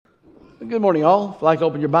Good morning, all. If you'd like to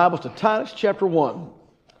open your Bibles to Titus chapter 1.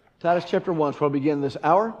 Titus chapter 1 is where we begin this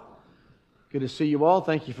hour. Good to see you all.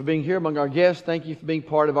 Thank you for being here among our guests. Thank you for being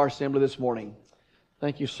part of our assembly this morning.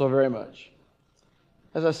 Thank you so very much.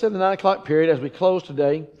 As I said in the 9 o'clock period, as we close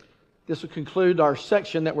today, this will conclude our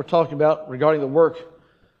section that we're talking about regarding the work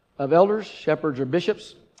of elders, shepherds, or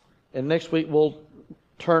bishops. And next week we'll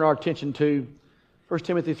turn our attention to 1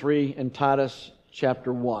 Timothy 3 and Titus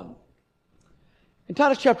chapter 1. In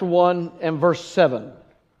Titus chapter 1 and verse 7,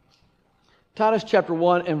 Titus chapter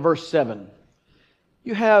 1 and verse 7,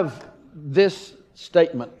 you have this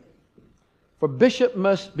statement: "For bishop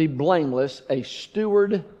must be blameless, a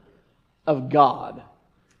steward of God."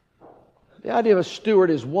 The idea of a steward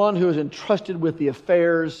is one who is entrusted with the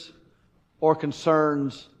affairs or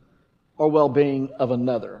concerns or well-being of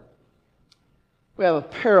another. We have a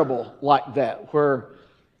parable like that where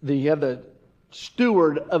you have the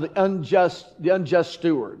steward of the unjust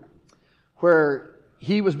steward, where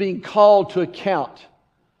he was being called to account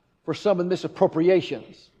for some of the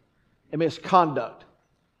misappropriations and misconduct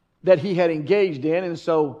that he had engaged in. And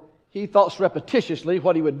so he thought surreptitiously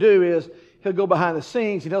what he would do is he'll go behind the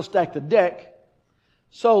scenes and he'll stack the deck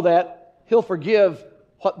so that he'll forgive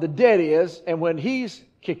what the debt is. And when he's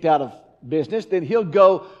kicked out of business, then he'll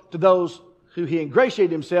go to those who he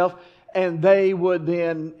ingratiated himself, and they would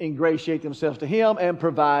then ingratiate themselves to him and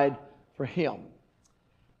provide for him.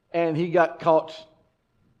 And he got caught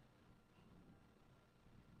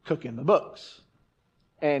cooking the books,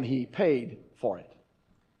 and he paid for it.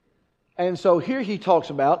 And so here he talks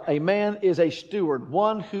about a man is a steward,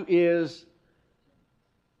 one who is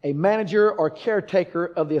a manager or caretaker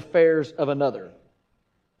of the affairs of another.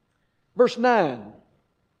 Verse 9,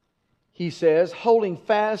 he says, holding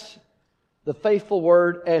fast the faithful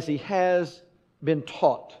word as he has been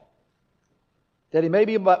taught, that he may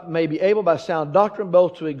be able by sound doctrine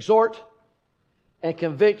both to exhort and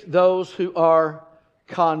convict those who are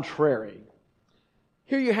contrary.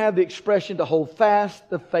 Here you have the expression to hold fast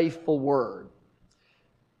the faithful word.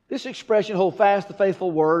 This expression, hold fast the faithful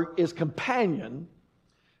word, is companion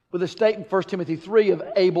with the statement in 1 Timothy 3 of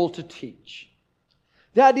able to teach.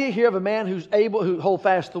 The idea here of a man who hold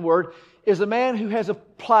fast the word is a man who has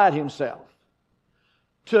applied himself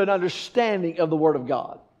to an understanding of the Word of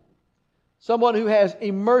God. Someone who has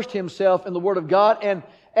immersed himself in the Word of God and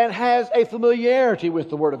has a familiarity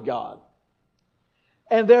with the Word of God,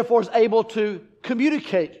 and therefore is able to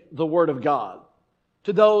communicate the Word of God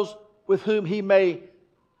to those with whom he may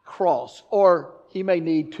cross or he may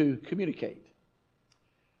need to communicate.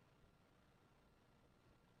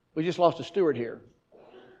 We just lost a steward here.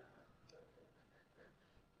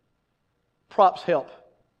 Props help.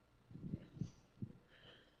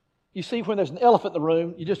 You see, when there's an elephant in the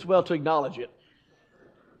room, you just well to acknowledge it.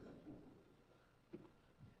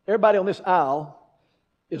 Everybody on this aisle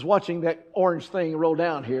is watching that orange thing roll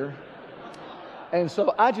down here. And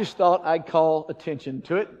so I just thought I'd call attention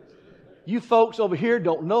to it. You folks over here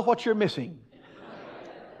don't know what you're missing.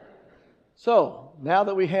 So, now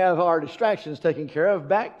that we have our distractions taken care of,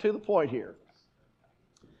 back to the point here.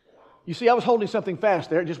 You see, I was holding something fast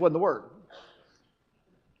there. It just wasn't the word.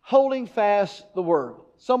 Holding fast the word.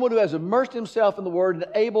 Someone who has immersed himself in the Word and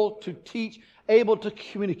able to teach, able to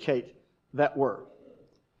communicate that Word.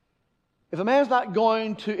 If a man's not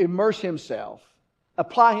going to immerse himself,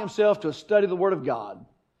 apply himself to a study of the Word of God,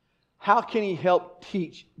 how can he help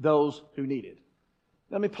teach those who need it?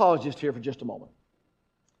 Let me pause just here for just a moment.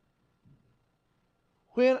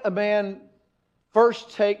 When a man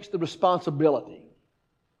first takes the responsibility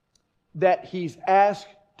that he's asked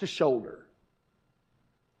to shoulder,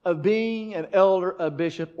 of being an elder, a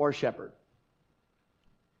bishop, or a shepherd,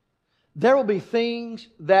 there will be things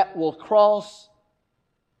that will cross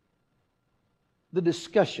the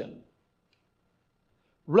discussion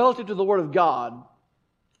relative to the Word of God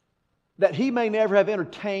that he may never have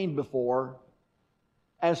entertained before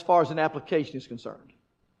as far as an application is concerned.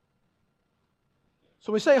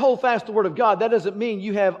 So when we say hold fast the Word of God, that doesn't mean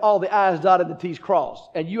you have all the I's dotted and the T's crossed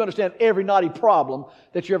and you understand every knotty problem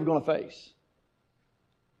that you're ever going to face.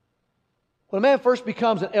 When a man first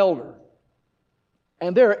becomes an elder,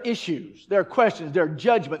 and there are issues, there are questions, there are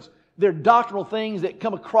judgments, there are doctrinal things that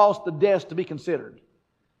come across the desk to be considered,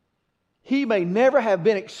 he may never have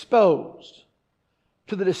been exposed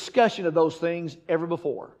to the discussion of those things ever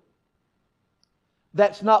before.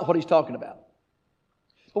 That's not what he's talking about.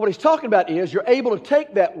 But what he's talking about is you're able to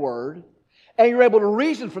take that word and you're able to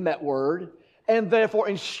reason from that word and therefore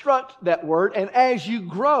instruct that word. And as you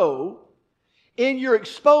grow in your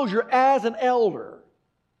exposure as an elder,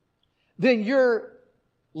 then your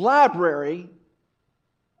library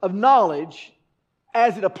of knowledge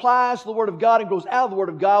as it applies to the Word of God and goes out of the Word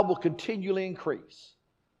of God will continually increase.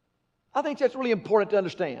 I think that's really important to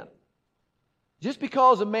understand. Just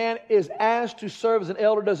because a man is asked to serve as an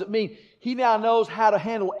elder doesn't mean he now knows how to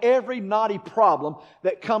handle every knotty problem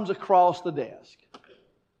that comes across the desk.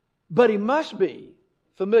 But he must be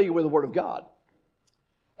familiar with the Word of God.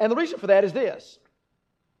 And the reason for that is this.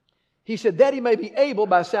 He said, that he may be able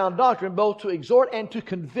by sound doctrine both to exhort and to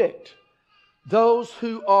convict those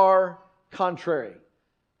who are contrary.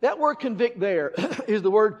 That word convict there is the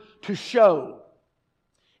word to show.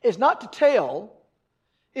 It's not to tell,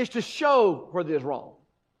 it's to show where there's wrong.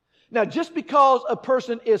 Now, just because a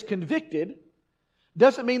person is convicted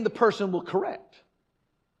doesn't mean the person will correct.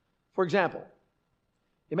 For example,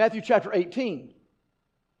 in Matthew chapter 18,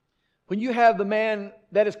 when you have the man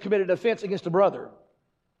that has committed an offense against a brother,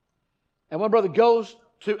 and one brother goes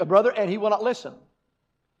to a brother and he will not listen.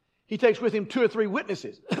 He takes with him 2 or 3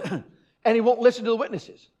 witnesses, and he won't listen to the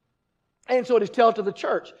witnesses. And so it is told to the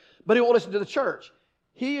church, but he won't listen to the church.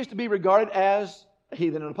 He is to be regarded as a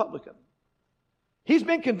heathen and a publican. He's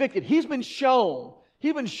been convicted. He's been shown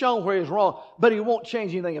where he's wrong, but he won't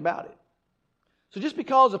change anything about it. So just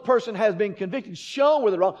because a person has been convicted, shown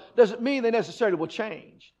where they're wrong, doesn't mean they necessarily will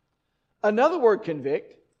change. Another word,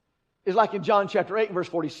 convict, is like in John chapter 8 verse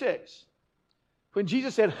 46. When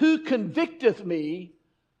Jesus said, who convicteth me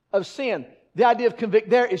of sin? The idea of convict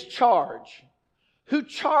there is charge. Who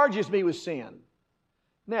charges me with sin?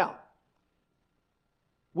 Now,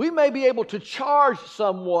 we may be able to charge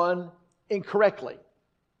someone incorrectly.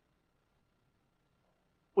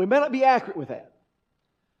 We may not be accurate with that.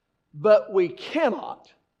 But we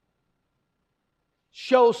cannot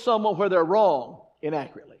show someone where they're wrong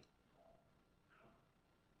inaccurately.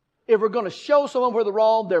 If we're going to show someone where they're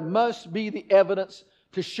wrong, there must be the evidence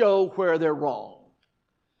to show where they're wrong.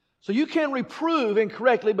 So you can reprove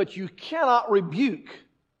incorrectly, but you cannot rebuke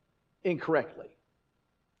incorrectly.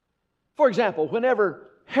 For example,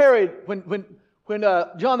 whenever Herod, when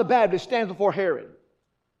John the Baptist stands before Herod,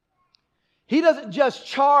 he doesn't just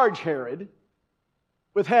charge Herod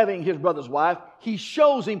with having his brother's wife. He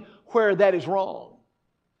shows him where that is wrong.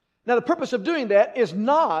 Now, the purpose of doing that is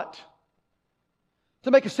not to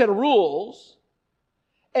make a set of rules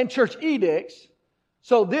and church edicts.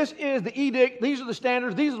 So this is the edict, these are the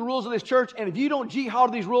standards, these are the rules of this church, and if you don't jihad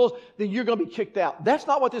to these rules, then you're going to be kicked out. That's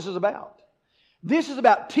not what this is about. This is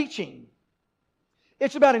about teaching.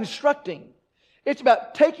 It's about instructing. It's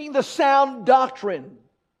about taking the sound doctrine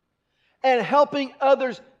and helping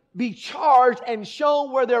others be charged and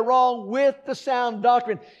shown where they're wrong with the sound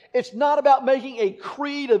doctrine. It's not about making a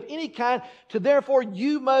creed of any kind to therefore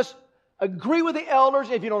you must agree with the elders.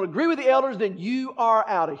 If you don't agree with the elders, then you are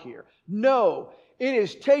out of here. No, it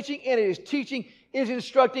is teaching and it is teaching, it is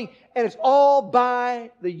instructing, and it's all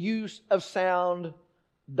by the use of sound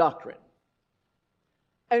doctrine.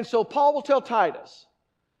 And so Paul will tell Titus,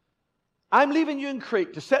 I'm leaving you in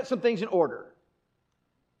Crete to set some things in order.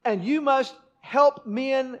 And you must help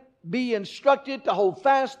men be instructed to hold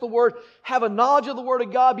fast the Word, have a knowledge of the Word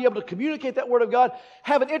of God, be able to communicate that Word of God,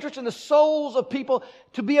 have an interest in the souls of people,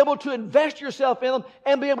 to be able to invest yourself in them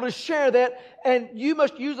and be able to share that. And you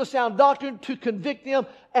must use the sound doctrine to convict them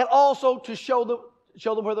and also to show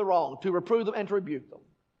them where they're wrong, to reprove them and to rebuke them,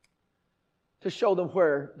 to show them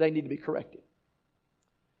where they need to be corrected.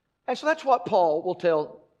 And so that's what Paul will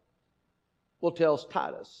tell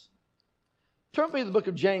Titus. Turn with me to the book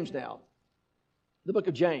of James now. The book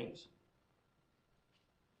of James.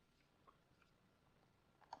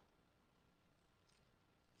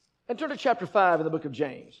 And turn to chapter 5 in the book of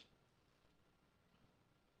James.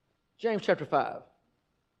 James chapter 5.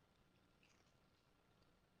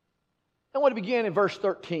 I want to begin in verse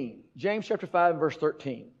 13. James chapter 5 and verse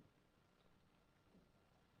 13.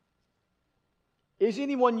 Is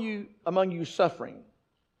anyone among you suffering?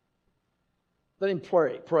 Let him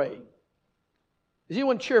pray. Is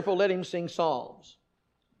anyone cheerful? Let him sing psalms.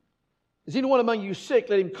 Is anyone among you sick?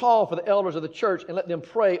 Let him call for the elders of the church and let them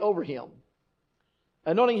pray over him,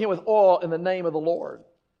 anointing him with oil in the name of the Lord.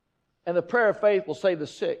 And the prayer of faith will save the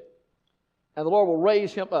sick, and the Lord will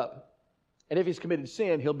raise him up. And if he's committed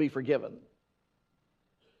sin, he'll be forgiven.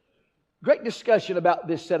 Great discussion about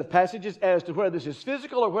this set of passages as to whether this is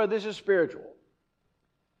physical or whether this is spiritual.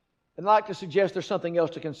 And I'd like to suggest there's something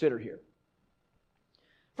else to consider here.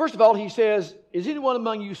 First of all, he says, is anyone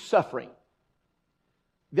among you suffering?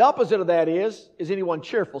 The opposite of that is anyone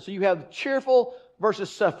cheerful? So you have cheerful versus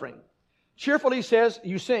suffering. Cheerful, he says,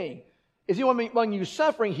 you sing. Is anyone among you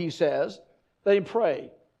suffering, he says, let him pray.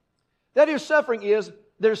 That is, suffering is,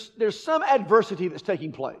 there's some adversity that's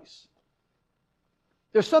taking place.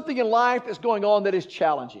 There's something in life that's going on that is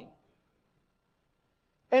challenging.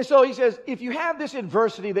 And so he says, if you have this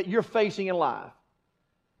adversity that you're facing in life,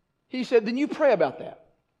 he said, then you pray about that.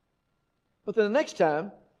 But then the next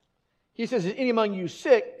time, he says, is any among you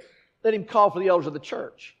sick? Let him call for the elders of the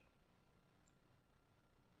church.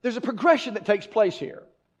 There's a progression that takes place here.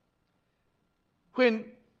 When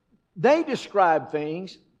they describe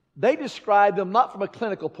things, they describe them not from a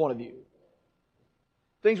clinical point of view.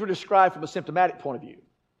 Things were described from a symptomatic point of view.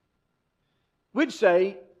 We'd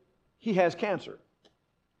say, he has cancer.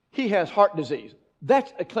 He has heart disease.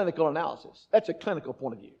 That's a clinical analysis. That's a clinical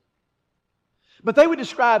point of view. But they would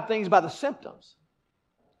describe things by the symptoms.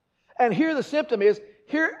 And here the symptom is,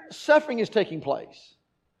 here suffering is taking place.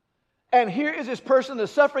 And here is this person, the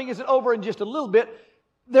suffering isn't over in just a little bit.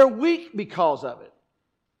 They're weak because of it.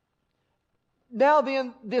 Now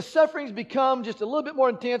then, this suffering's become just a little bit more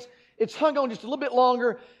intense. It's hung on just a little bit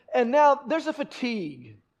longer. And now there's a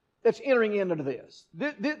fatigue that's entering into this.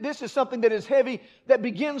 This is something that is heavy, that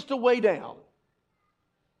begins to weigh down.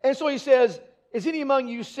 And so he says, is any among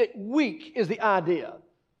you sick? Weak is the idea.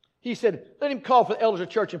 He said, let him call for the elders of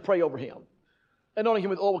the church and pray over him. Anointing him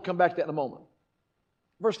with oil. We'll come back to that in a moment.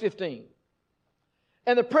 Verse 15.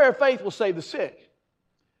 And the prayer of faith will save the sick.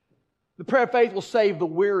 The prayer of faith will save the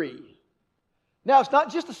weary. Now, it's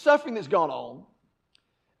not just the suffering that's gone on.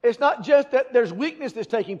 It's not just that there's weakness that's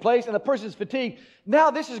taking place and the person's fatigued. Now,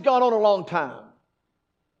 this has gone on a long time.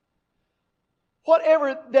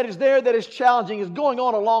 Whatever that is there that is challenging is going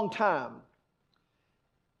on a long time.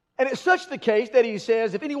 And it's such the case that he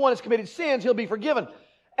says, if anyone has committed sins, he'll be forgiven.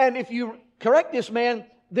 And if you correct this man,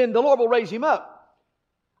 then the Lord will raise him up.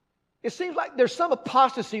 It seems like there's some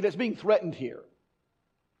apostasy that's being threatened here.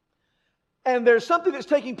 And there's something that's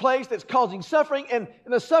taking place that's causing suffering, and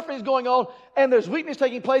the suffering is going on, and there's weakness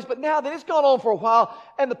taking place, but now then it's gone on for a while,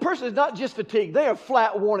 and the person is not just fatigued, they are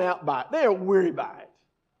flat worn out by it. They are weary by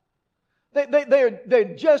it. They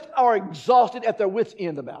just are exhausted at their wits'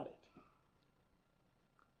 end about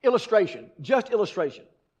it. Illustration, just illustration.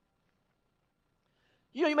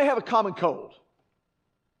 You know, you may have a common cold.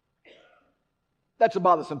 That's a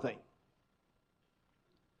bothersome thing.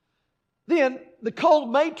 Then the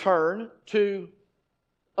cold may turn to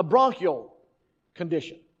a bronchial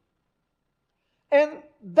condition. And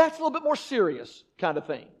that's a little bit more serious kind of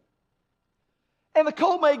thing. And the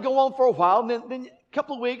cold may go on for a while, and then a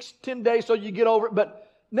couple of weeks, 10 days, so you get over it. But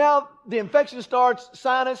now the infection starts,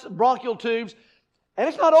 sinus, bronchial tubes, and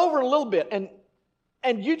it's not over in a little bit.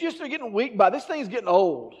 And you just are getting weak by it. This thing's getting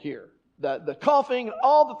old here. The coughing and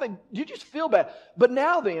all the things, you just feel bad. But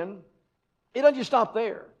now then, it doesn't just stop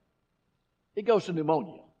there. It goes to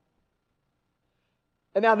pneumonia.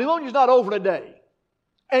 And now pneumonia's not over in a day.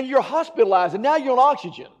 And you're hospitalized, and now you're on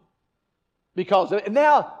oxygen because of it. And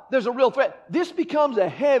now there's a real threat. This becomes a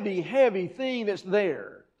heavy, heavy thing that's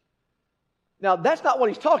there. Now, that's not what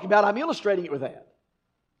he's talking about. I'm illustrating it with that.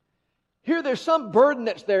 Here there's some burden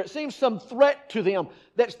that's there. It seems some threat to them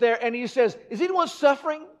that's there. And he says, is anyone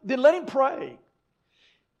suffering? Then let him pray.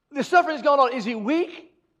 The suffering has gone on. Is he weak?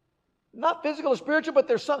 Not physical or spiritual, but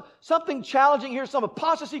there's something challenging here, some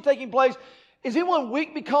apostasy taking place. Is anyone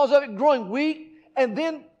weak because of it, growing weak? And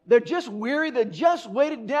then they're just weary, they're just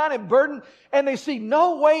weighted down and burdened, and they see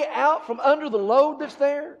no way out from under the load that's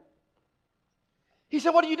there? He said,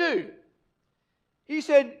 what do? He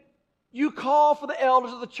said, you call for the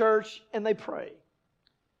elders of the church and they pray.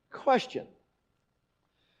 Question.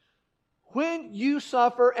 When you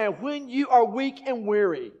suffer and when you are weak and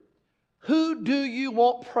weary, who do you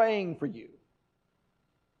want praying for you?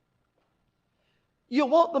 You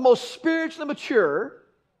want the most spiritually mature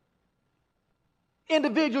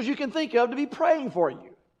individuals you can think of to be praying for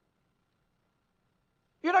you.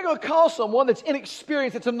 You're not going to call someone that's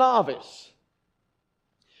inexperienced, that's a novice.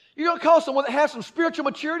 You're going to call someone that has some spiritual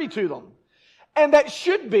maturity to them. And that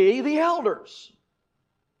should be the elders.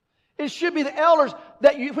 It should be the elders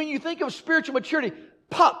that when you think of spiritual maturity,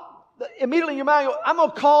 pop. Immediately in your mind, I'm going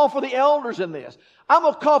to call for the elders in this. I'm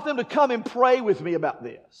going to call for them to come and pray with me about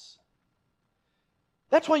this.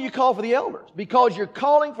 That's why you call for the elders, because you're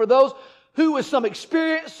calling for those who with some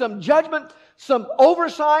experience, some judgment, some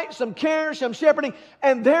oversight, some care, some shepherding,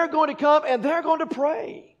 and they're going to come and they're going to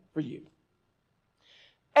pray for you.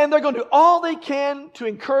 And they're going to do all they can to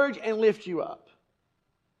encourage and lift you up.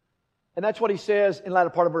 And that's what he says in the latter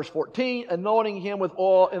part of verse 14, anointing him with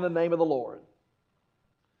oil in the name of the Lord.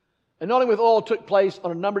 Anointing with oil took place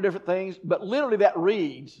on a number of different things, but literally that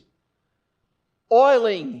reads,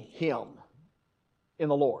 oiling him in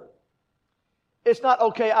the Lord. It's not,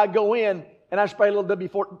 okay, I go in and I spray a little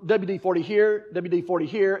WD-40 here, WD-40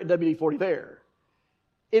 here, and WD-40 there.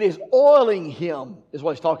 It is oiling him is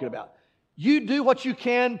what he's talking about. You do what you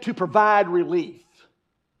can to provide relief.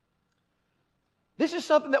 This is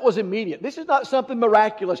something that was immediate. This is not something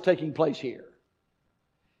miraculous taking place here.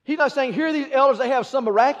 He's not saying, here are these elders, they have some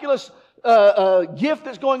miraculous gift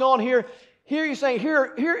that's going on here. Here he's saying,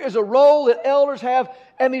 here is a role that elders have,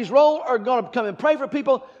 and these roles are going to come and pray for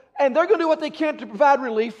people, and they're going to do what they can to provide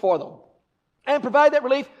relief for them. And provide that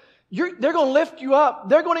relief. They're going to lift you up.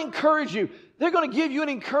 They're going to encourage you. They're going to give you an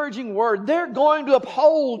encouraging word. They're going to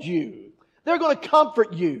uphold you. They're going to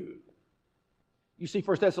comfort you. You see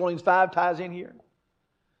 1 Thessalonians 5 ties in here.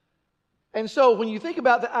 And so when you think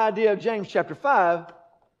about the idea of James chapter 5,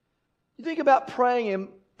 you think about praying and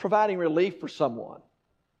providing relief for someone.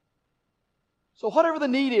 So whatever the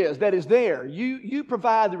need is that is there, you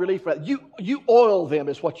provide the relief for that. You oil them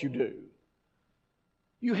is what you do.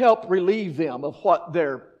 You help relieve them of what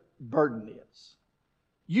their burden is.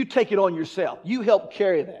 You take it on yourself. You help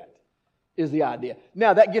carry that, is the idea.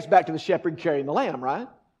 Now that gets back to the shepherd carrying the lamb, right?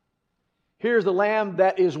 Here's the lamb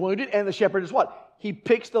that is wounded, and the shepherd is what? He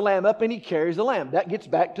picks the lamb up and he carries the lamb. That gets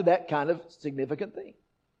back to that kind of significant thing.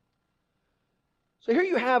 So here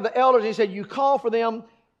you have the elders, and he said, you call for them,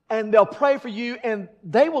 and they'll pray for you, and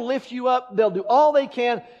they will lift you up. They'll do all they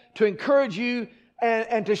can to encourage you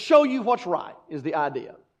and to show you what's right, is the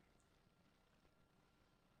idea.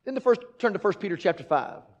 Then turn to 1 Peter chapter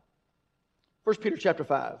 5. 1 Peter chapter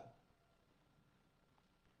 5.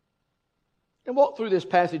 And walk through this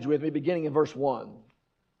passage with me, beginning in verse 1.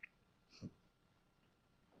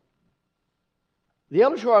 The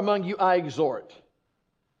elders who are among you I exhort.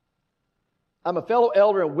 I'm a fellow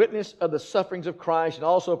elder and witness of the sufferings of Christ, and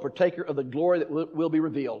also a partaker of the glory that will be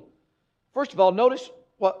revealed. First of all, notice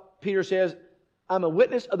what Peter says. I'm a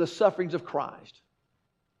witness of the sufferings of Christ.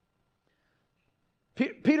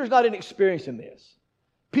 Peter's not inexperienced in this.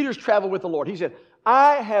 Peter's traveled with the Lord. He said,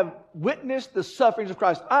 I have witnessed the sufferings of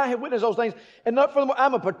Christ. I have witnessed those things. And not furthermore,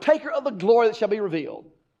 I'm a partaker of the glory that shall be revealed.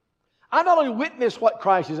 I not only witness what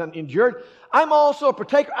Christ has endured, I'm also a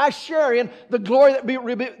partaker. I share in the glory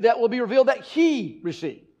that will be revealed that He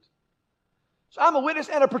received. So I'm a witness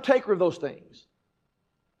and a partaker of those things.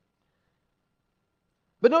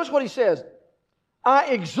 But notice what he says. I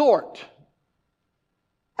exhort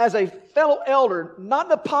as a fellow elder, not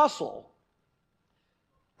an apostle.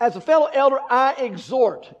 As a fellow elder, I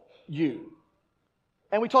exhort you.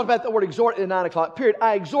 And we talked about the word exhort in the 9 o'clock period.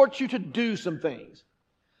 I exhort you to do some things.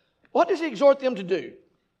 What does he exhort them to do?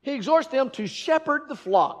 He exhorts them to shepherd the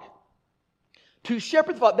flock. To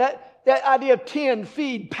shepherd the flock. That idea of tend,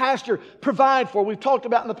 feed, pasture, provide for, we've talked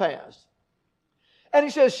about in the past. And he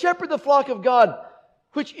says, shepherd the flock of God,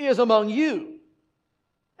 which is among you.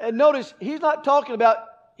 And notice, he's not talking about,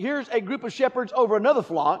 here's a group of shepherds over another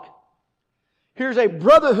flock. Here's a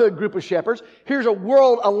brotherhood group of shepherds. Here's a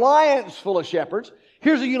world alliance full of shepherds.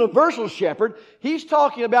 Here's a universal shepherd. He's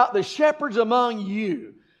talking about the shepherds among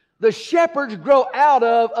you. The shepherds grow out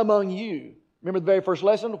of among you. Remember the very first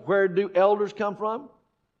lesson? Where do elders come from?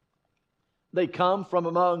 They come from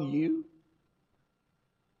among you.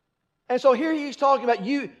 And so here he's talking about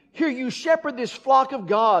you. Here you shepherd this flock of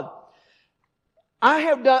God.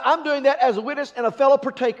 I'm doing that as a witness and a fellow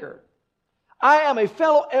partaker. I am a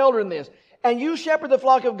fellow elder in this. And you shepherd the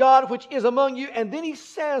flock of God which is among you. And then he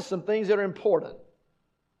says some things that are important.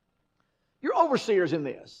 You're overseers in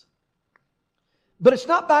this. But it's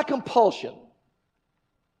not by compulsion.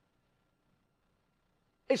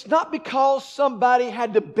 It's not because somebody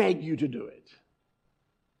had to beg you to do it.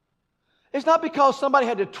 It's not because somebody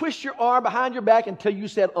had to twist your arm behind your back until you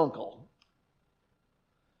said uncle.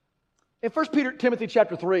 In 1 Timothy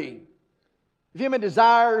chapter 3, if a man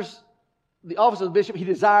desires the office of the bishop, he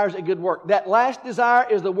desires a good work. That last desire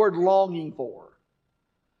is the word longing for.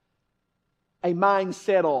 A mind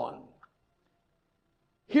set on.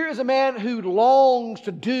 Here is a man who longs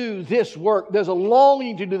to do this work. There's a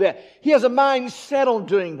longing to do that. He has a mind set on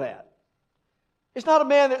doing that. It's not a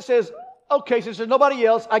man that says, okay, since there's nobody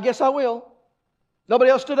else, I guess I will. Nobody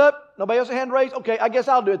else stood up? Nobody else had hand raised? Okay, I guess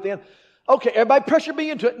I'll do it then. Okay, everybody pressure me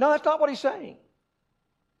into it. No, that's not what he's saying.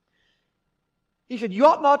 He said, you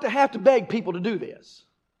ought not to have to beg people to do this.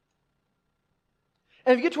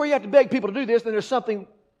 And if you get to where you have to beg people to do this, then there's something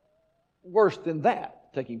worse than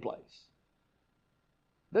that taking place.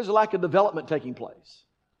 There's a lack of development taking place.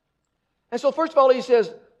 And so first of all, he says,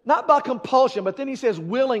 not by compulsion, but then he says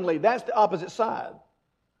willingly. That's the opposite side.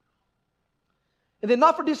 And then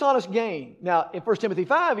not for dishonest gain. Now, in 1 Timothy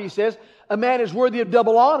 5, he says, a man is worthy of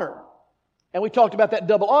double honor. And we talked about that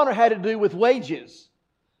double honor had to do with wages.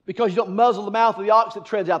 Because you don't muzzle the mouth of the ox that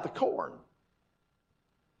treads out the corn.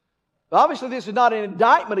 But obviously, this is not an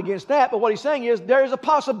indictment against that. But what he's saying is there is a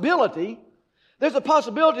possibility. There's a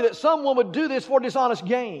possibility that someone would do this for dishonest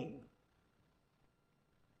gain.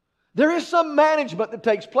 There is some management that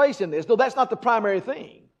takes place in this, though that's not the primary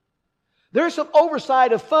thing. There is some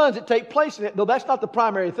oversight of funds that take place in it, though that's not the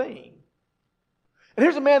primary thing. And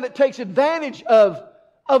here's a man that takes advantage of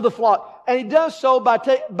the flock, and he does so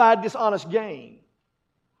by dishonest gain.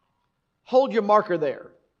 Hold your marker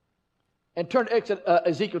there and turn to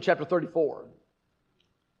Ezekiel chapter 34.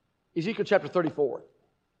 Ezekiel chapter 34.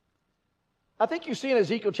 I think you see in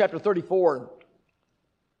Ezekiel chapter 34,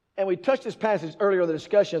 and we touched this passage earlier in the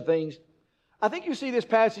discussion of things. I think you see this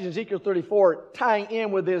passage in Ezekiel 34 tying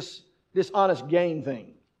in with this dishonest gain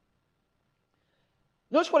thing.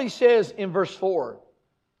 Notice what he says in verse 4.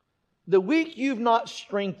 The weak you've not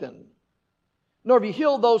strengthened, nor have you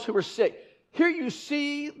healed those who are sick. Here you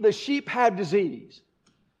see the sheep have disease.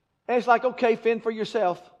 And it's like, okay, fend for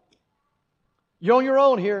yourself. You're on your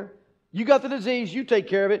own here. You got the disease, you take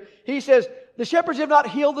care of it. He says, the shepherds have not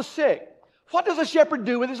healed the sick. What does a shepherd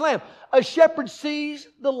do with his lamb? A shepherd sees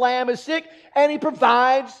the lamb is sick and he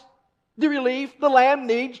provides the relief the lamb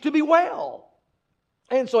needs to be well.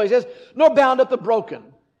 And so he says, nor bound up the broken.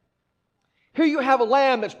 Here you have a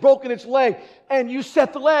lamb that's broken its leg, and you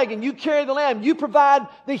set the leg and you carry the lamb. You provide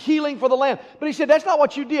the healing for the lamb. But he said, that's not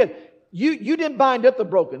what you did. You didn't bind up the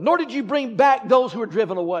broken, nor did you bring back those who were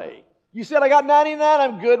driven away. You said, I got 99,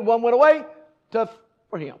 I'm good. One went away. Tough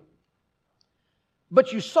for him.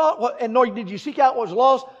 But you sought, and nor did you seek out what was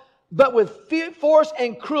lost, but with force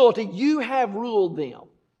and cruelty you have ruled them.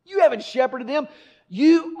 You haven't shepherded them.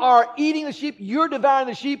 You are eating the sheep. You're devouring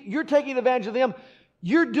the sheep. You're taking advantage of them.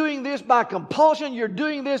 You're doing this by compulsion. You're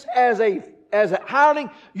doing this as a hireling.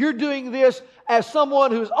 You're doing this as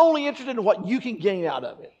someone who's only interested in what you can gain out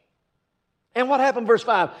of it. And what happened, verse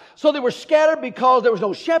 5? So they were scattered because there was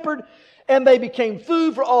no shepherd, and they became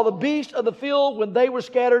food for all the beasts of the field when they were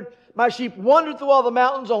scattered. My sheep wandered through all the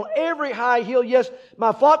mountains on every high hill. Yes,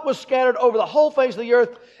 my flock was scattered over the whole face of the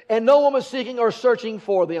earth, and no one was seeking or searching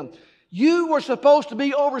for them. You were supposed to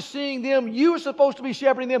be overseeing them. You were supposed to be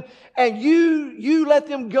shepherding them. And you let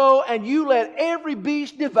them go, and you let every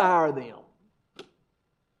beast devour them.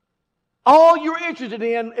 All you're interested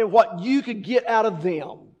in is what you could get out of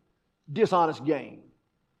them. Dishonest gain.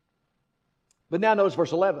 But now notice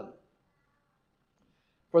verse 11.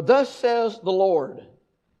 For thus says the Lord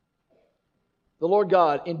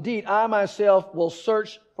God, indeed, I myself will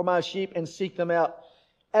search for my sheep and seek them out.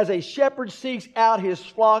 As a shepherd seeks out his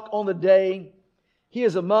flock on the day he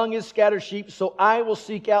is among his scattered sheep, so I will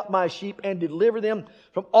seek out my sheep and deliver them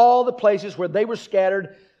from all the places where they were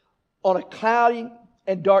scattered on a cloudy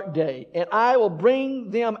and dark day. And I will bring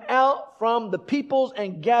them out from the peoples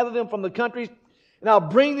and gather them from the countries, and I'll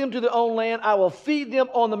bring them to their own land. I will feed them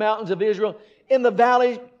on the mountains of Israel, in the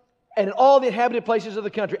valleys, and in all the inhabited places of the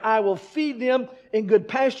country. I will feed them in good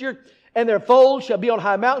pasture, and their folds shall be on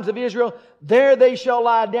high mountains of Israel. There they shall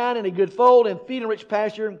lie down in a good fold and feed in rich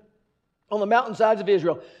pasture on the mountainsides of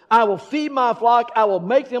Israel. I will feed my flock. I will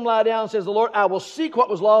make them lie down, says the Lord. I will seek what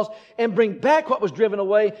was lost and bring back what was driven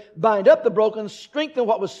away, bind up the broken, strengthen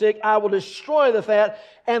what was sick. I will destroy the fat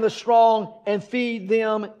and the strong and feed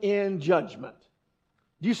them in judgment.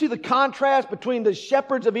 Do you see the contrast between the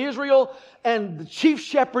shepherds of Israel and the chief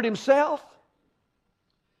shepherd himself?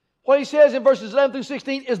 What he says in verses 11 through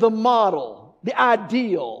 16 is the model, the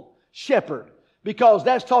ideal shepherd. Because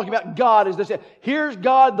that's talking about God as this. Here's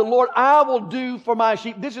God, the Lord, I will do for my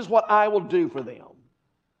sheep. This is what I will do for them.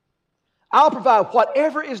 I'll provide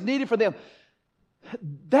whatever is needed for them.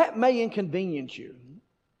 That may inconvenience you.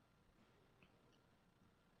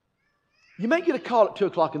 You may get a call at 2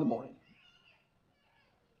 o'clock in the morning.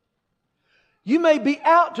 You may be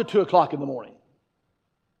out to 2 o'clock in the morning.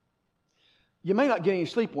 You may not get any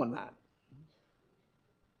sleep one night.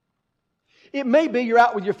 It may be you're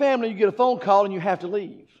out with your family, you get a phone call, and you have to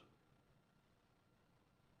leave.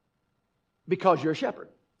 Because you're a shepherd.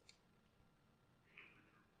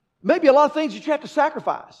 Maybe a lot of things that you have to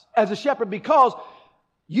sacrifice as a shepherd because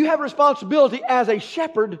you have a responsibility as a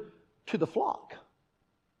shepherd to the flock.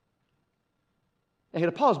 Now hit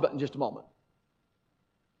a pause button just a moment.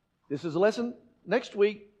 This is a lesson next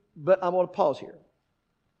week, but I'm going to pause here.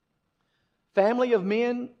 Family of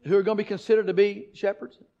men who are going to be considered to be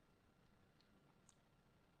shepherds,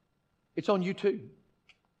 it's on you too.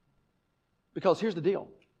 Because here's the deal.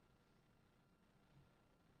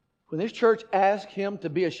 When this church asks him to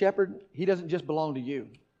be a shepherd, he doesn't just belong to you.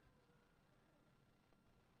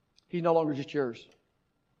 He's no longer just yours.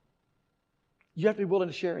 You have to be willing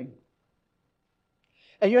to share him.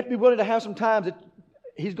 And you have to be willing to have some times that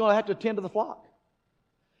he's going to have to attend to the flock.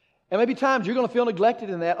 And maybe times you're going to feel neglected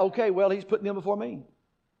in that. Okay, well, he's putting them before me.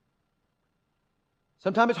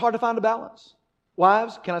 Sometimes it's hard to find a balance.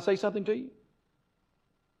 Wives, can I say something to you?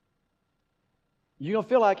 you're going to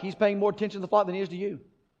feel like he's paying more attention to the flock than he is to you.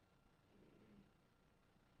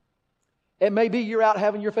 It may be you're out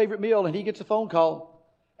having your favorite meal and he gets a phone call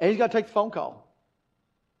and he's got to take the phone call.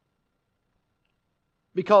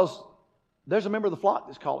 Because there's a member of the flock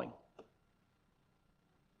that's calling.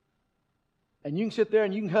 And you can sit there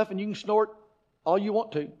and you can huff and you can snort all you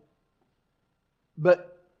want to.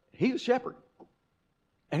 But he's a shepherd.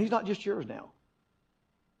 And he's not just yours now.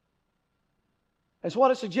 And so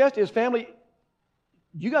what I suggest is, family,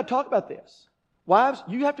 you got to talk about this. Wives,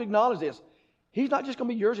 you have to acknowledge this. He's not just going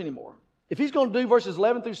to be yours anymore. If he's going to do verses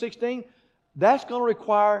 11 through 16, that's going to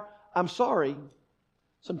require, I'm sorry,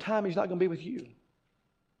 some time he's not going to be with you.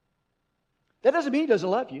 That doesn't mean he doesn't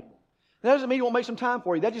love you. That doesn't mean he won't make some time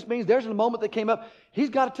for you. That just means there's a moment that came up. He's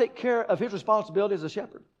got to take care of his responsibility as a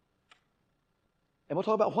shepherd. And we'll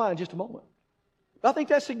talk about why in just a moment. But I think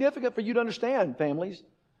that's significant for you to understand, families,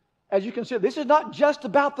 as you consider. This is not just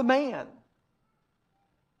about the man.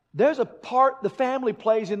 There's a part the family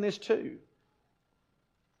plays in this too.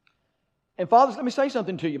 And fathers, let me say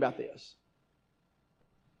something to you about this.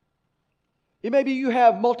 It may be you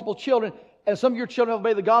have multiple children, and some of your children have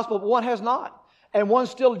obeyed the gospel, but one has not. And one's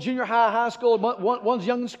still junior high, high school, and one's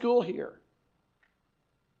young in school here.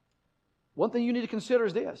 One thing you need to consider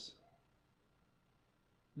is this.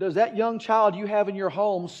 Does that young child you have in your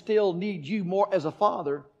home still need you more as a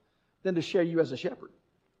father than to share you as a shepherd?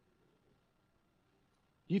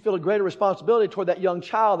 Do you feel a greater responsibility toward that young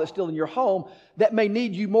child that's still in your home that may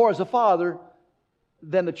need you more as a father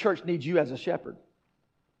than the church needs you as a shepherd?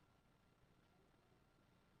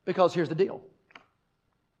 Because here's the deal.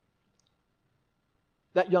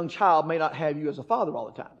 That young child may not have you as a father all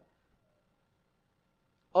the time.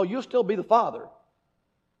 Oh, you'll still be the father,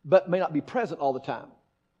 but may not be present all the time.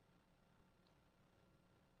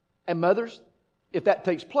 And mothers, if that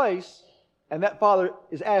takes place, and that father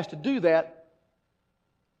is asked to do that,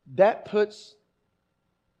 that puts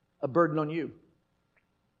a burden on you.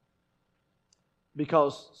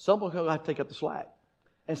 Because someone's going to have to take up the slack.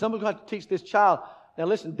 And someone's going to have to teach this child, now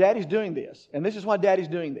listen, Daddy's doing this, and this is why Daddy's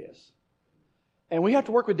doing this. And we have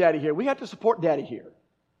to work with Daddy here. We have to support Daddy here.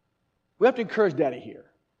 We have to encourage Daddy here.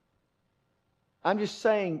 I'm just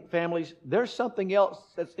saying, families, there's something else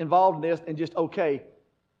that's involved in this and just, okay,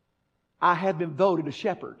 I have been voted a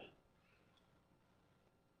shepherd.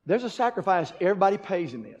 There's a sacrifice everybody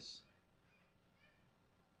pays in this.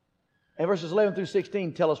 And verses 11 through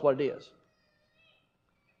 16 tell us what it is.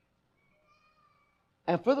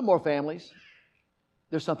 And furthermore, families,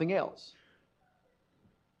 there's something else.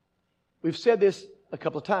 We've said this a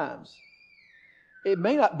couple of times. It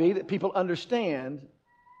may not be that people understand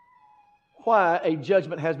why a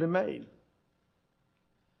judgment has been made.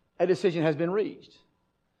 A decision has been reached.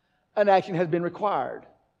 An action has been required.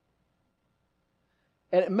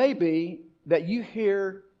 And it may be that you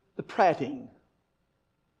hear the prating,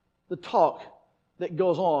 the talk that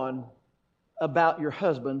goes on about your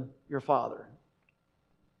husband, your father.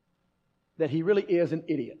 That he really is an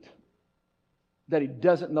idiot. That he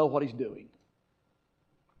doesn't know what he's doing.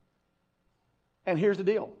 And here's the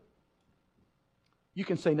deal. You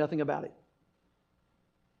can say nothing about it.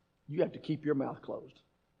 You have to keep your mouth closed.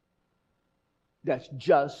 That's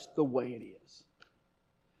just the way it is.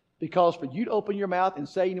 Because for you to open your mouth and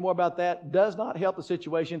say any more about that does not help the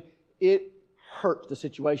situation. It hurts the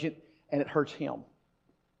situation and it hurts him.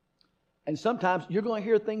 And sometimes you're going to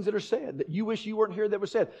hear things that are said that you wish you weren't here that were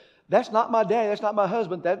said. That's not my dad. That's not my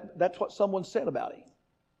husband. That's what someone said about him.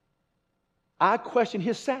 I question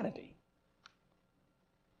his sanity.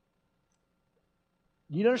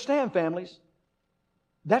 You understand, families?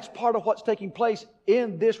 That's part of what's taking place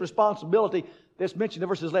in this responsibility that's mentioned in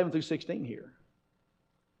verses 11 through 16 here.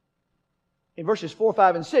 In verses 4,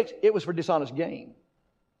 5, and 6, it was for dishonest gain.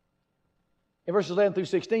 In verses 11 through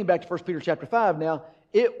 16, back to 1 Peter chapter 5 now,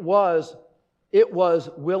 it was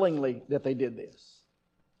willingly that they did this.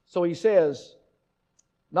 So he says,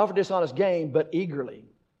 not for dishonest gain, but eagerly.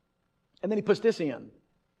 And then he puts this in.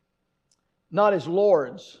 Not as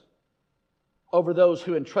lords over those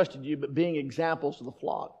who entrusted you, but being examples to the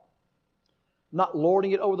flock. Not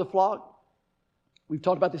lording it over the flock. We've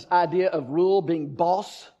talked about this idea of rule, being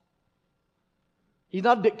boss. He's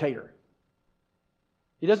not a dictator.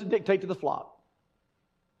 He doesn't dictate to the flock.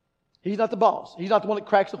 He's not the boss. He's not the one that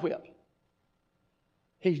cracks the whip.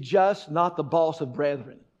 He's just not the boss of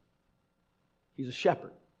brethren. He's a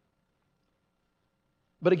shepherd.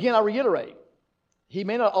 But again, I reiterate, he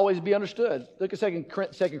may not always be understood. Look at 2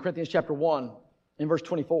 Corinthians chapter 1 in verse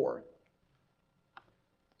 24.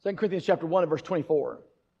 2 Corinthians chapter 1 and verse 24.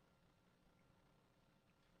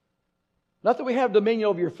 Not that we have dominion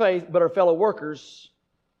over your faith, but are fellow workers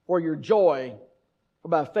for your joy For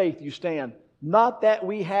by faith you stand. Not that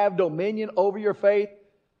we have dominion over your faith.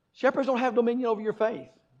 Shepherds don't have dominion over your faith.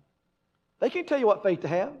 They can't tell you what faith to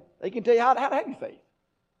have. They can tell you how to have your faith.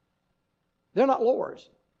 They're not lords.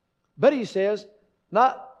 But he says,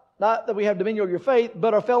 not that we have dominion over your faith,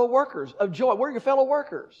 but our fellow workers of joy. We're your fellow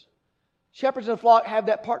workers. Shepherds and flock have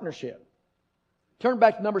that partnership. Turn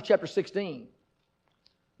back to Numbers chapter 16.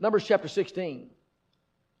 Numbers chapter 16.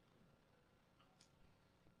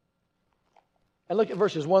 And look at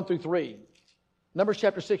verses 1 through 3. Numbers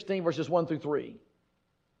chapter 16, verses 1 through 3.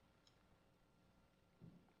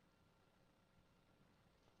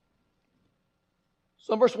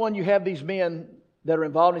 So in verse 1, you have these men that are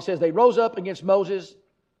involved. And he says, they rose up against Moses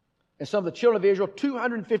and some of the children of Israel,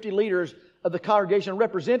 250 leaders of the congregation,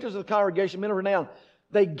 representatives of the congregation, men of renown.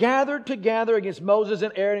 They gathered together against Moses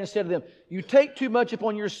and Aaron and said to them, you take too much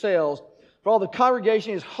upon yourselves, for all the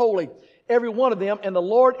congregation is holy, every one of them, and the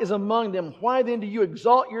Lord is among them. Why then do you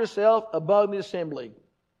exalt yourself above the assembly?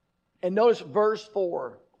 And notice verse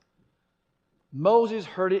 4. Moses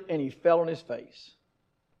heard it and he fell on his face.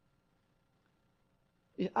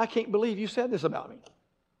 I can't believe you said this about me.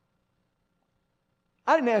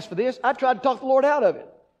 I didn't ask for this. I tried to talk the Lord out of it.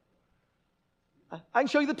 I can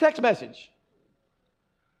show you the text message.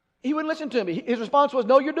 He wouldn't listen to me. His response was,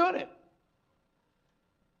 no, you're doing it.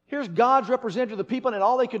 Here's God's representative of the people, and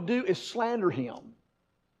all they could do is slander him.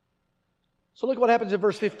 So look what happens in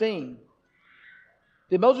verse 15.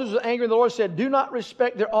 Then Moses was angry, and the Lord said, do not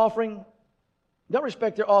respect their offering. Don't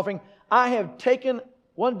respect their offering. I have taken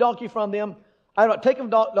one donkey from them. I have not taken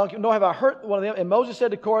donkey, nor have I hurt one of them. And Moses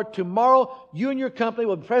said to Korah, tomorrow you and your company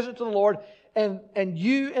will be present to the Lord, and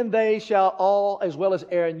you and they shall all, as well as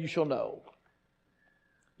Aaron, you shall know.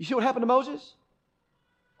 You see what happened to Moses?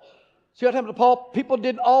 See what happened to Paul? People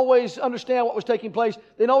didn't always understand what was taking place.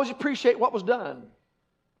 They didn't always appreciate what was done.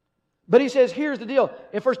 But he says, here's the deal.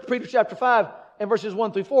 In 1 Peter chapter 5 and verses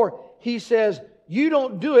 1 through 4, he says, you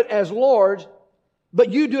don't do it as lords, but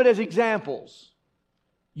you do it as examples.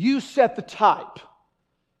 You set the type.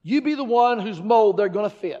 You be the one whose mold they're going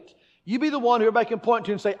to fit. You be the one who everybody can point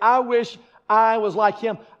to and say, I wish I was like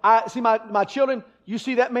him. I see my children, you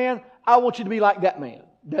see that man? I want you to be like that man.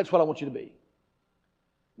 That's what I want you to be.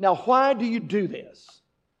 Now, why do you do this?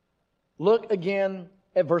 Look again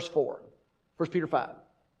at verse 4. 1 Peter 5.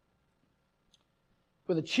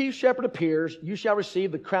 When the chief shepherd appears, you shall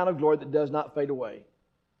receive the crown of glory that does not fade away.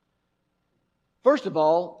 First of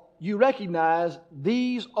all, you recognize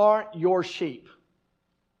these aren't your sheep.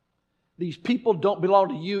 These people don't belong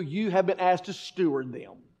to you. You have been asked to steward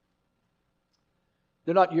them.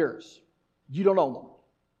 They're not yours. You don't own them.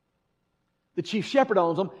 The chief shepherd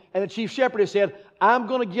owns them, and the chief shepherd has said, I'm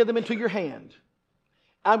going to give them into your hand.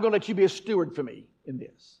 I'm going to let you be a steward for me in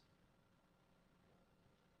this.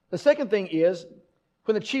 The second thing is,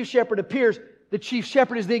 when the chief shepherd appears, the chief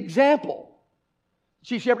shepherd is the example. The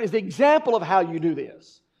chief shepherd is the example of how you do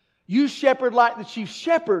this. You shepherd like the chief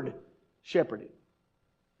shepherd shepherded.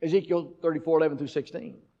 Ezekiel 34:11 through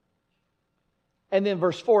 16. And then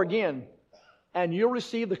verse 4 again, and you'll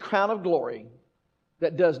receive the crown of glory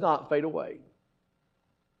that does not fade away.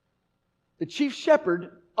 The chief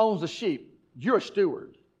shepherd owns the sheep. You're a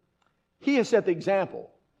steward. He has set the example,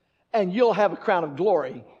 and you'll have a crown of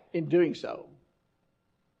glory in doing so.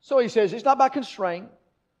 So he says, it's not by constraint.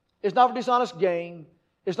 It's not for dishonest gain.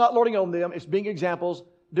 It's not lording on them. It's being examples,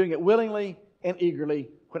 doing it willingly and eagerly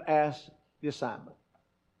when asked the assignment.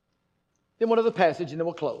 Then one other passage, and then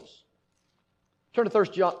we'll close. Turn to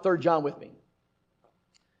 3 John with me.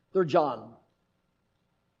 3 John.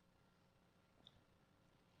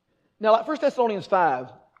 Now, like 1 Thessalonians 5,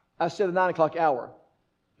 I said the 9 o'clock hour.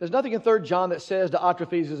 There's nothing in 3 John that says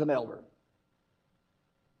Diotrephes is an elder.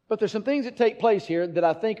 But there's some things that take place here that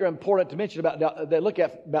I think are important to mention about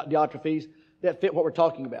Diotrephes that fit what we're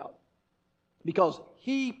talking about. Because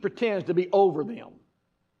he pretends to be over them.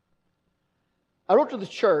 I wrote to the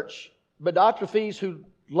church, but Diotrephes, who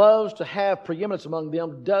loves to have preeminence among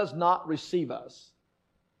them, does not receive us.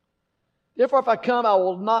 Therefore, if I come, I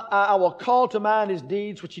will call to mind his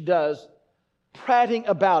deeds, which he does, prating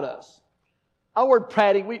about us. Our word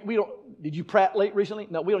prating, we don't. Did you prat recently?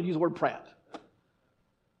 No, we don't use the word prat.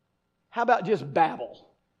 How about just babble?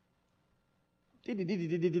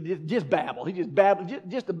 Just babble. He just babbles,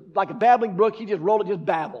 just like a babbling brook. He just rolled it, just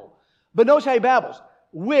babble. But notice how he babbles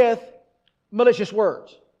with malicious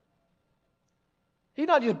words. He's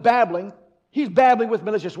not just babbling; he's babbling with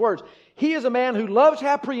malicious words. He is a man who loves to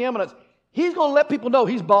have preeminence. He's going to let people know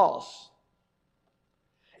he's boss.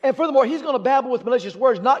 And furthermore, he's going to babble with malicious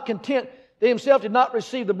words, not content that himself did not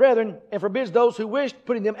receive the brethren, and forbids those who wished,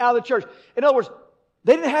 putting them out of the church. In other words,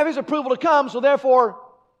 They didn't have his approval to come, so therefore,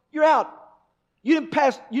 you're out. You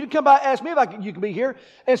didn't come by and ask me if you could be here.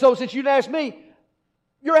 And so since you didn't ask me,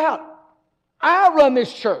 you're out. I run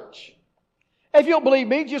this church. If you don't believe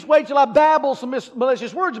me, just wait till I babble some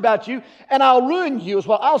malicious words about you, and I'll ruin you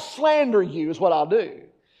I'll slander you is what I'll do.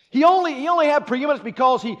 He only had preeminence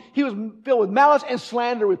because he was filled with malice and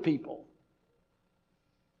slander with people.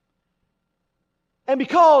 And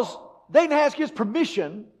because they didn't ask his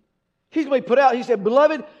permission, he's going to be put out. He said,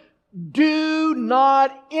 beloved, do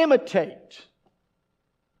not imitate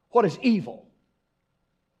what is evil,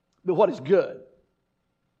 but what is good.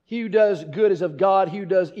 He who does good is of God. He who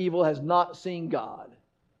does evil has not seen God.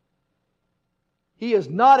 He is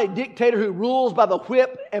not a dictator who rules by the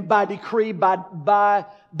whip and by decree, by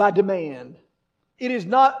demand. It is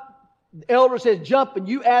not, the elder says, jump and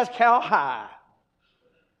you ask how high.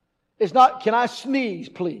 It's not, can I sneeze,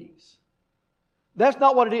 please? That's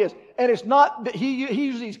not what it is. And it's not that he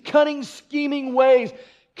uses these cunning, scheming ways,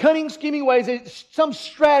 some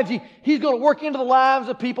strategy. He's going to work into the lives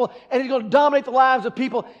of people, and he's going to dominate the lives of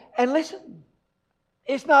people. And listen,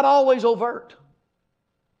 it's not always overt.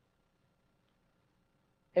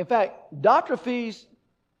 In fact, Diotrephes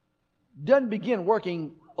doesn't begin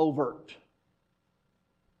working overt.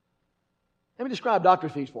 Let me describe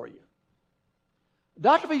Diotrephes for you.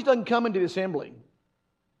 Diotrephes doesn't come into the assembly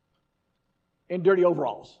in dirty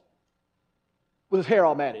overalls with his hair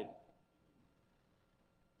all matted,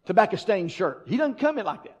 tobacco-stained shirt. He doesn't come in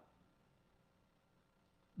like that.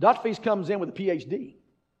 Diotrephes comes in with a PhD.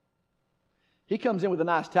 He comes in with a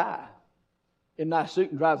nice tie, in a nice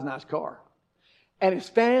suit, and drives a nice car. And his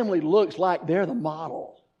family looks like they're the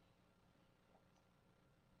model.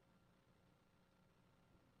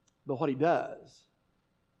 But what he does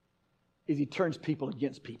is he turns people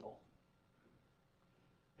against people.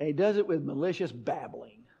 And he does it with malicious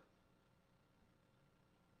babbling.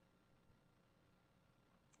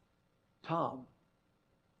 Tom,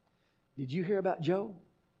 did you hear about Joe?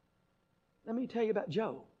 Let me tell you about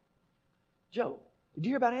Joe. Joe, did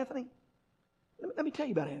you hear about Anthony? Let me tell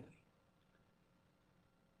you about Anthony.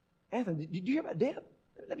 Anthony, did you hear about Deb?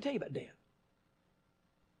 Let me tell you about Deb.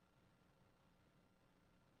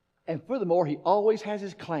 And furthermore, he always has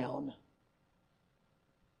his clown.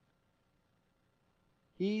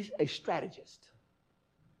 He's a strategist.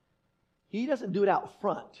 He doesn't do it out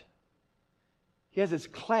front. He has his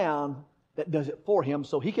clown that does it for him,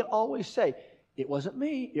 so he can always say, it wasn't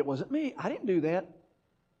me, I didn't do that.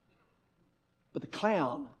 But the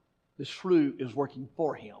clown, the shrew, is working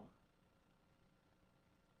for him.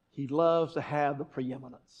 He loves to have the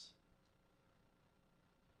preeminence.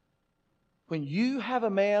 When you have a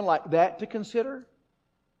man like that to consider,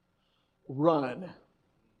 run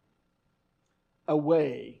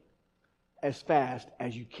away as fast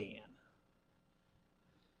as you can.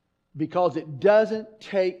 Because it doesn't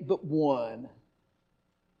take but one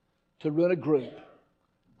to run a group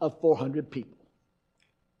of 400 people.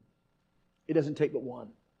 It doesn't take but one.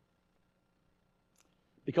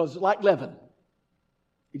 Because it's like leaven.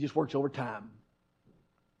 It just works over time.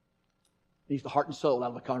 It needs the heart and soul out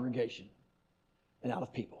of the congregation and out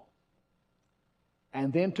of people.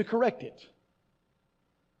 And then to correct it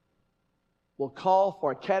will call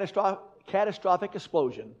for a catastrophic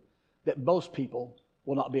explosion that most people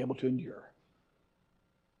will not be able to endure.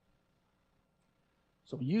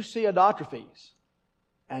 So when you see a Diotrephes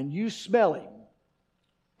and you smell him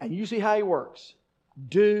and you see how he works,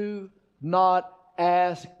 do not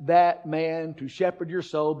ask that man to shepherd your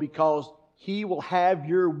soul, because he will have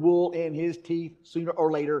your wool in his teeth sooner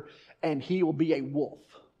or later, and he will be a wolf.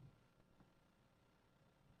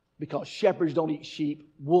 Because shepherds don't eat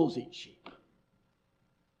sheep, wolves eat sheep.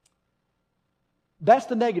 That's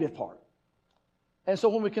the negative part. And so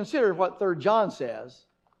when we consider what 3 John says,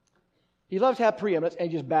 he loves to have preeminence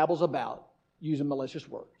and he just babbles about using malicious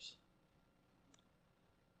words.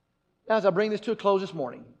 Now, as I bring this to a close this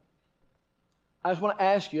morning, I just want to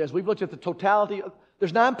ask you, as we've looked at the totality of,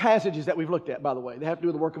 there's 9 passages that we've looked at, by the way. They have to do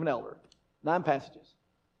with the work of an elder. 9 passages.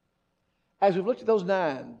 As we've looked at those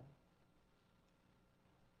 9,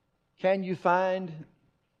 can you find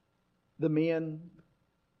the men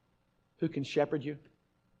who can shepherd you?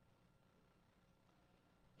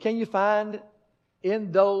 Can you find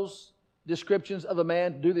in those descriptions of a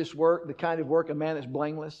man to do this work, the kind of work, a man that's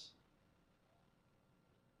blameless?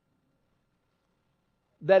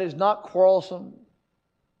 That is not quarrelsome,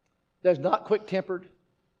 that is not quick-tempered,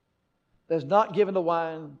 that is not given to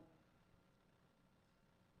wine,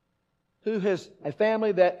 who has a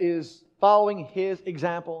family that is following his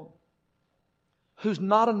example, who's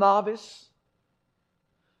not a novice,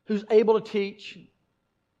 who's able to teach,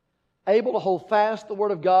 able to hold fast the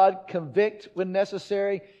Word of God, convict when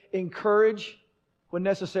necessary, encourage when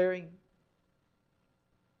necessary,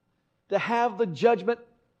 to have the judgment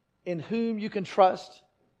in whom you can trust,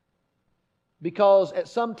 because at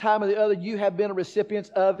some time or the other you have been a recipient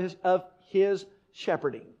of His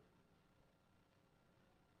shepherding.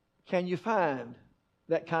 Can you find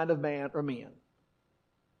that kind of man or men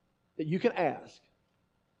that you can ask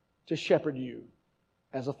to shepherd you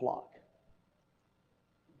as a flock?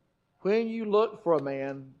 When you look for a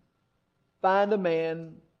man, find a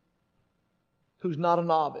man who's not a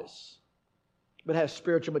novice, but has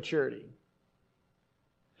spiritual maturity,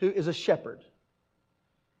 who is a shepherd,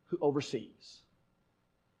 who oversees.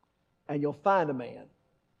 And you'll find a man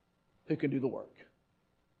who can do the work.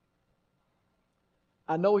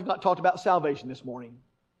 I know we've not talked about salvation this morning,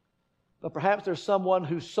 but perhaps there's someone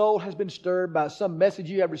whose soul has been stirred by some message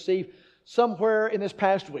you have received somewhere in this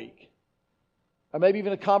past week, or maybe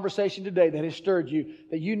even a conversation today that has stirred you,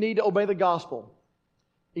 that you need to obey the gospel.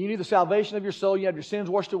 And you need the salvation of your soul. You have your sins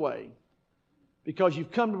washed away because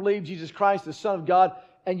you've come to believe Jesus Christ, the Son of God,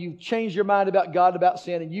 and you've changed your mind about God, about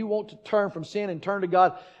sin, and you want to turn from sin and turn to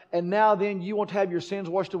God, and now then you want to have your sins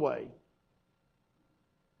washed away.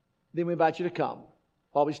 Then we invite you to come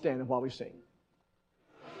while we stand and while we sing.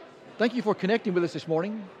 Thank you for connecting with us this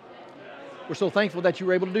morning. We're so thankful that you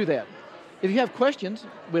were able to do that. If you have questions,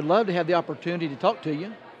 we'd love to have the opportunity to talk to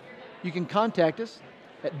you. You can contact us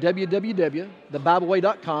at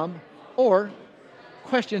www.thebibleway.com or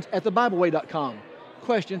questions@thebibleway.com.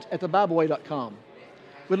 Questions@thebibleway.com.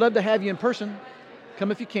 We'd love to have you in person.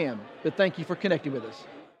 Come if you can, but thank you for connecting with us.